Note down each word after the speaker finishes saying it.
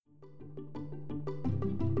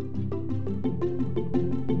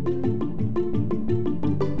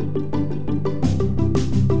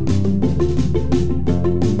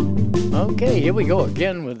Okay, here we go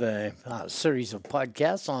again with a series of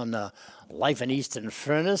podcasts on life in Easton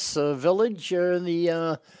Furnace Village in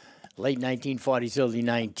the late 1940s, early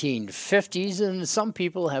 1950s, and some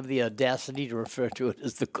people have the audacity to refer to it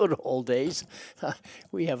as the good old days.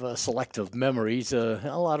 We have selective memories. A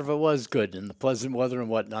lot of it was good in the pleasant weather and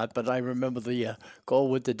whatnot, but I remember the go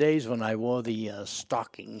with the days when I wore the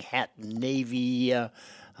stocking hat navy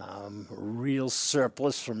real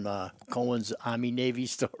surplus from Cohen's Army Navy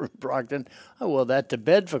store in Brockton. I wore that to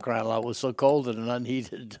bed for crying out loud. It was so cold in an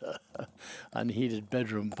unheated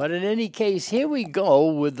bedroom. But in any case, here we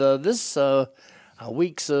go with this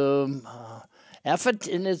week's effort,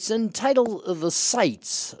 and it's entitled The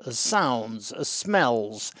Sights, Sounds,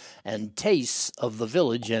 Smells, and Tastes of the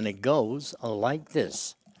Village, and it goes like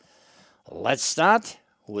this. Let's start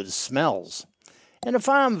with smells. In a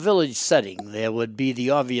farm village setting, there would be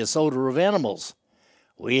the obvious odor of animals.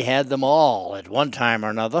 We had them all at one time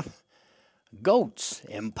or another. Goats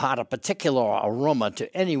impart a particular aroma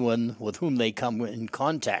to anyone with whom they come in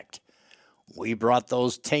contact. We brought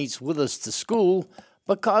those taints with us to school,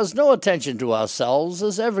 but caused no attention to ourselves,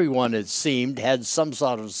 as everyone, it seemed, had some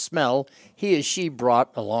sort of smell he or she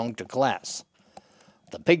brought along to class.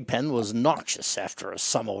 The pig pen was noxious after a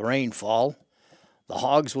summer rainfall. The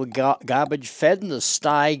hogs were garbage fed, and the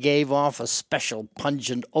sty gave off a special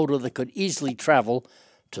pungent odor that could easily travel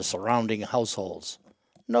to surrounding households.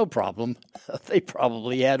 No problem. They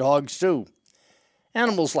probably had hogs too.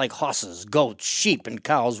 Animals like horses, goats, sheep, and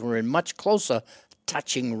cows were in much closer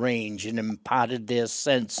touching range and imparted their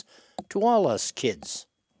scents to all us kids.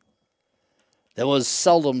 There was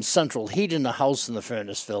seldom central heat in the house in the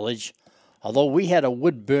furnace village. Although we had a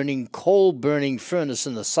wood-burning, coal-burning furnace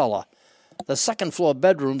in the cellar, the second-floor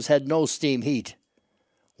bedrooms had no steam heat.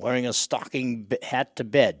 Wearing a stocking hat to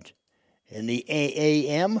bed. In the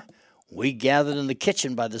a.m., we gathered in the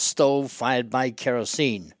kitchen by the stove fired by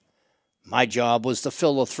kerosene. My job was to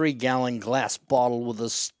fill a 3-gallon glass bottle with a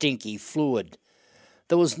stinky fluid.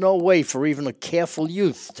 There was no way for even a careful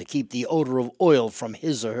youth to keep the odor of oil from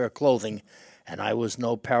his or her clothing, and I was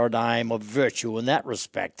no paradigm of virtue in that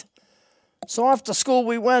respect. So off to school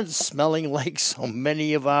we went, smelling like so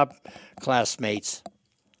many of our classmates.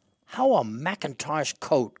 How a Macintosh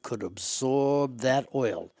coat could absorb that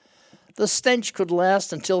oil. The stench could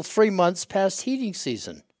last until 3 months past heating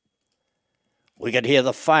season. We could hear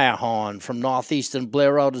the fire horn from northeastern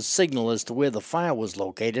blare out a signal as to where the fire was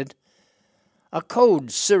located. A code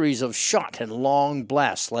series of short and long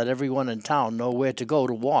blasts let everyone in town know where to go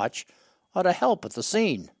to watch or to help at the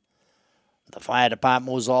scene. The fire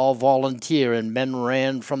department was all volunteer, and men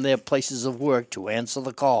ran from their places of work to answer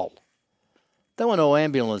the call. There were no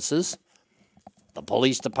ambulances. The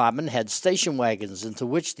police department had station wagons into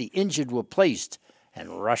which the injured were placed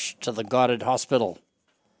and rushed to the Goddard Hospital.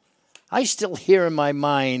 I still hear in my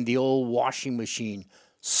mind the old washing machine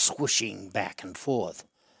swishing back and forth,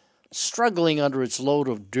 struggling under its load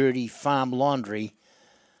of dirty farm laundry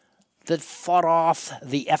that fought off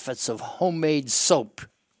the efforts of homemade soap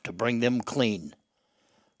to bring them clean.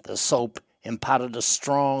 The soap imparted a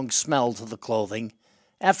strong smell to the clothing.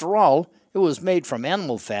 After all, it was made from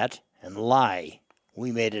animal fat and lye.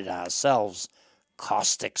 We made it ourselves.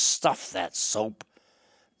 Caustic stuff, that soap.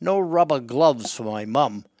 No rubber gloves for my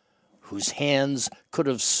mum, whose hands could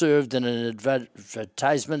have served in an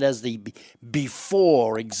advertisement as the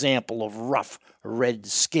before example of rough red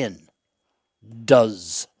skin.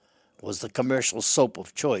 Does was the commercial soap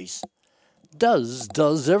of choice.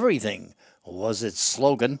 Does everything, was its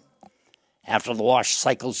slogan. After the wash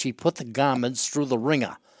cycle, she put the garments through the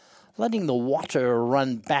wringer, letting the water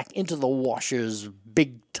run back into the washer's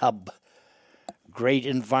big tub. Great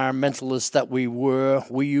environmentalists that we were,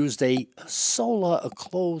 we used a solar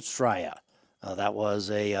clothes dryer. That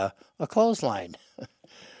was a clothesline.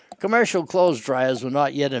 Commercial clothes dryers were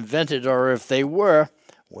not yet invented, or if they were,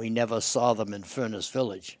 we never saw them in Furnace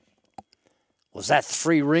Village. Was that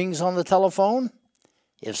 3 rings on the telephone?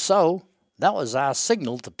 If so, that was our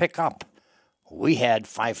signal to pick up. We had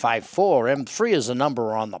 554 M3 as a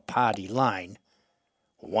number on the party line.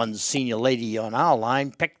 One senior lady on our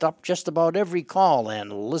line picked up just about every call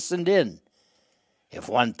and listened in. If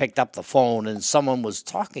one picked up the phone and someone was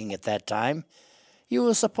talking at that time, you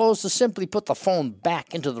were supposed to simply put the phone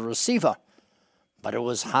back into the receiver. But it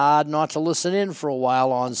was hard not to listen in for a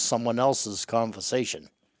while on someone else's conversation.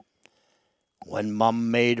 When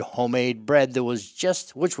Mum made homemade bread,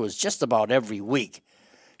 which was just about every week,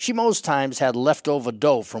 she most times had leftover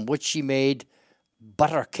dough from which she made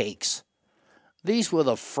butter cakes. These were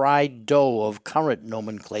the fried dough of current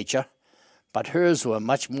nomenclature, but hers were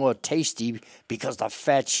much more tasty because the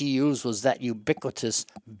fat she used was that ubiquitous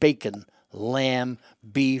bacon lamb,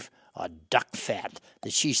 beef, or duck fat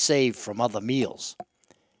that she saved from other meals.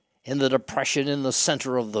 In the depression in the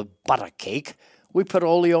center of the butter cake, we put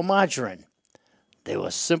oleomargarine. They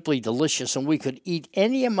were simply delicious, and we could eat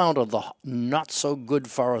any amount of the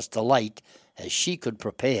not-so-good-for-us delight as she could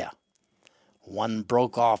prepare. One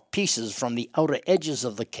broke off pieces from the outer edges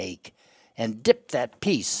of the cake and dipped that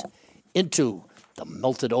piece into the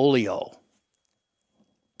melted oleo.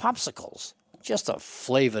 Popsicles, just a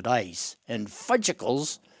flavored ice, and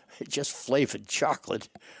fudgicles, just flavored chocolate,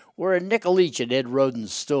 were a nickel each at Ed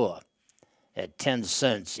Roden's store. At 10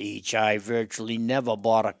 cents each, I virtually never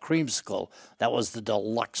bought a creamsicle that was the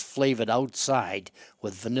deluxe flavored outside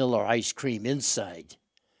with vanilla ice cream inside.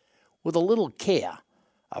 With a little care,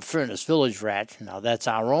 a Furnace Village rat, now that's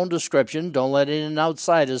our own description, don't let in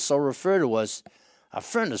outsiders so refer to us, a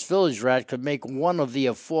Furnace Village rat could make one of the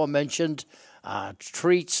aforementioned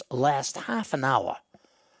treats last half an hour.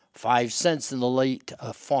 5 cents in the late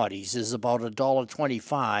 40s is about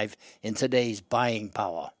 $1.25 in today's buying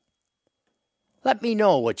power. Let me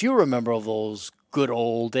know what you remember of those good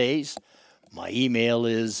old days. My email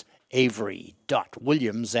is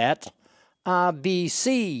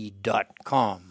avery.williams@rbc.com.